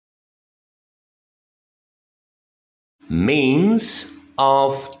Means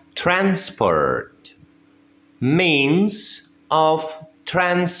of transport. Means of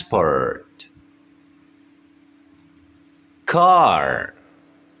transport. Car.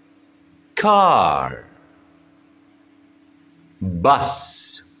 Car.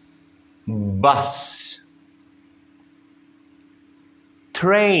 Bus. Bus.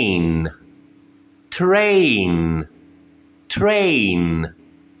 Train. Train. Train.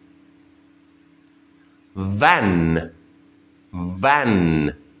 Van.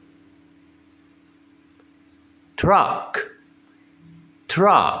 Van. Truck.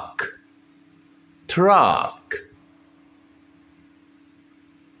 Truck. Truck.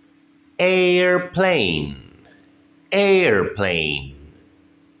 Airplane. Airplane.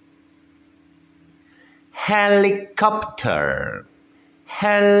 Helicopter.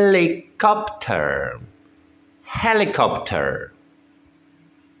 Helicopter. Helicopter.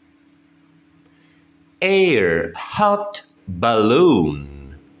 Air hot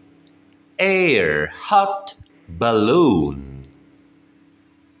balloon. Air hot balloon.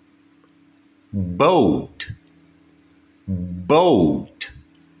 Boat. Boat.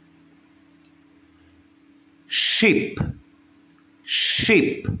 Ship.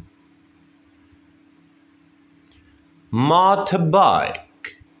 Ship. Motorbike.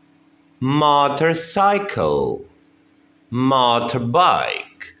 Motorcycle.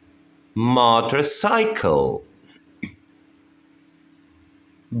 Motorbike. Motorcycle.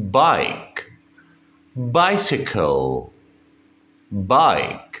 Bike. Bicycle.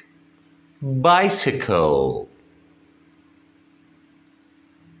 Bike. Bicycle.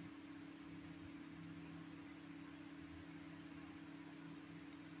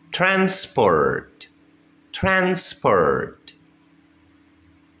 Transport. Transport.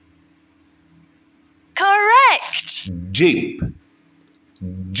 Correct. Jeep.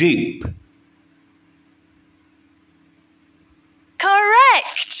 Jeep.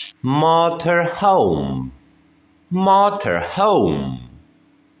 Correct. Motorhome. Motorhome.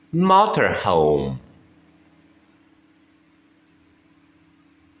 Motorhome.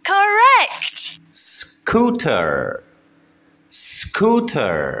 Correct. Scooter.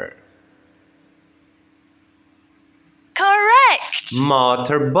 Scooter. Correct.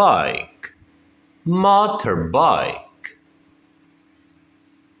 Motorbike. Motorbike.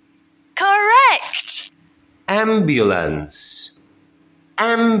 Correct. Ambulance.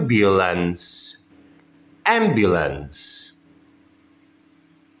 Ambulance. Ambulance.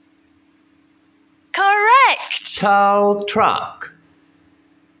 Correct. Tow truck.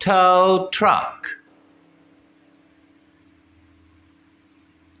 Tow truck.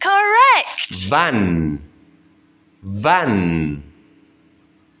 Correct. Van. Van.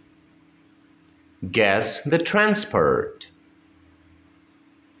 Guess the transport.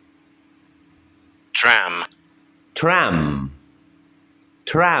 Tram. Tram.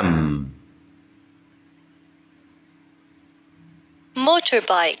 Tram.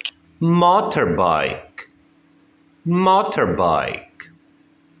 Motorbike. Motorbike. Motorbike.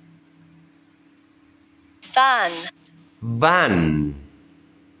 Van. Van.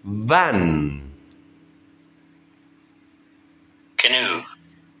 Van. Canoe.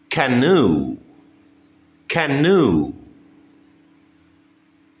 Canoe. Canoe.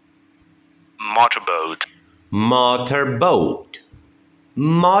 Motorboat. Motorboat.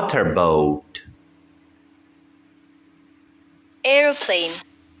 Motorboat. Airplane.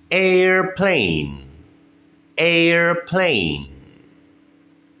 Airplane. Airplane.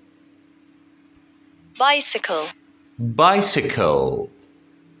 Bicycle. Bicycle.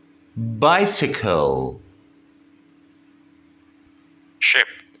 Bicycle. Ship.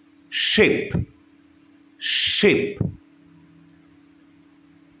 Ship. Ship.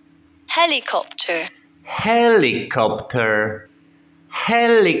 Helicopter. Helicopter.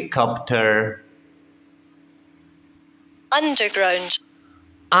 Helicopter. Underground.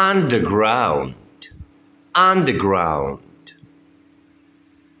 Underground. Underground.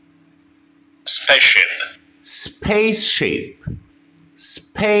 Spaceship. Spaceship.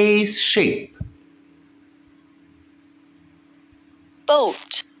 Spaceship.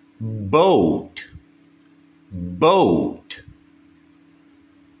 Boat. Boat. Boat.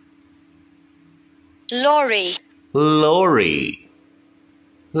 Lorry. Lorry.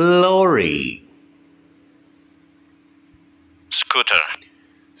 Lorry. Scooter.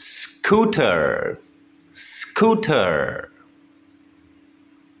 Scooter. Scooter.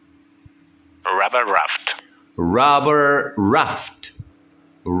 Rubber raft. Rubber raft.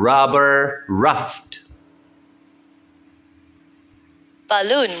 Rubber raft.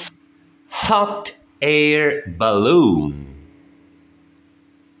 Balloon. Hot air balloon.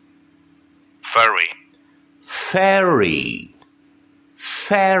 Ferry. ferry,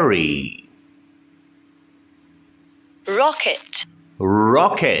 ferry, rocket,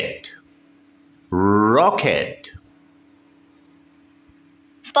 rocket, rocket,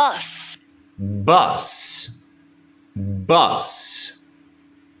 bus, bus, bus,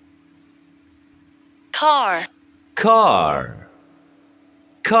 car, car,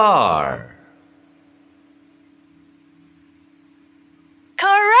 car.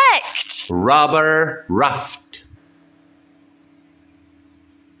 correct, Rubber raft,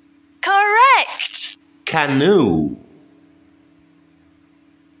 correct, canoe,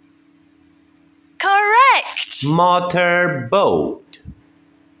 correct, motor boat,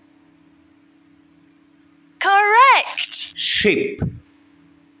 correct, ship,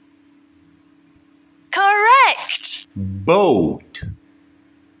 correct, boat,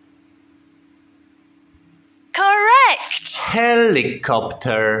 correct,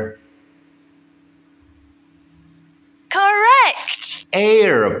 helicopter, correct,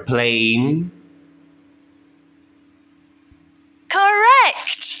 airplane,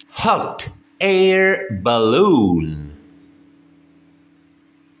 correct, hot air balloon,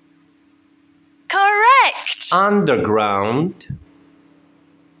 correct, underground,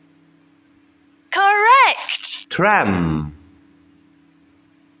 correct, tram,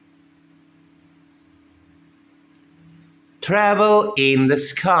 travel in the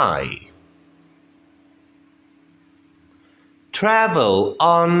sky, travel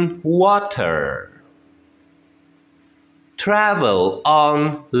on water, travel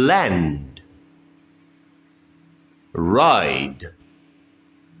on land, ride,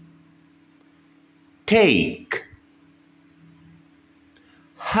 take.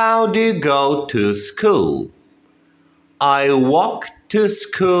 How do you go to school? I walk to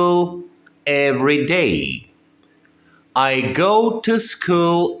school every day. I go to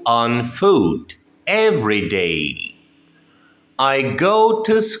school on foot every day. I go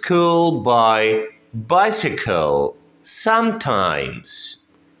to school by bicycle sometimes.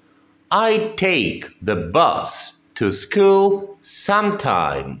 I take the bus to school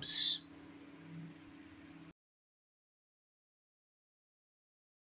sometimes.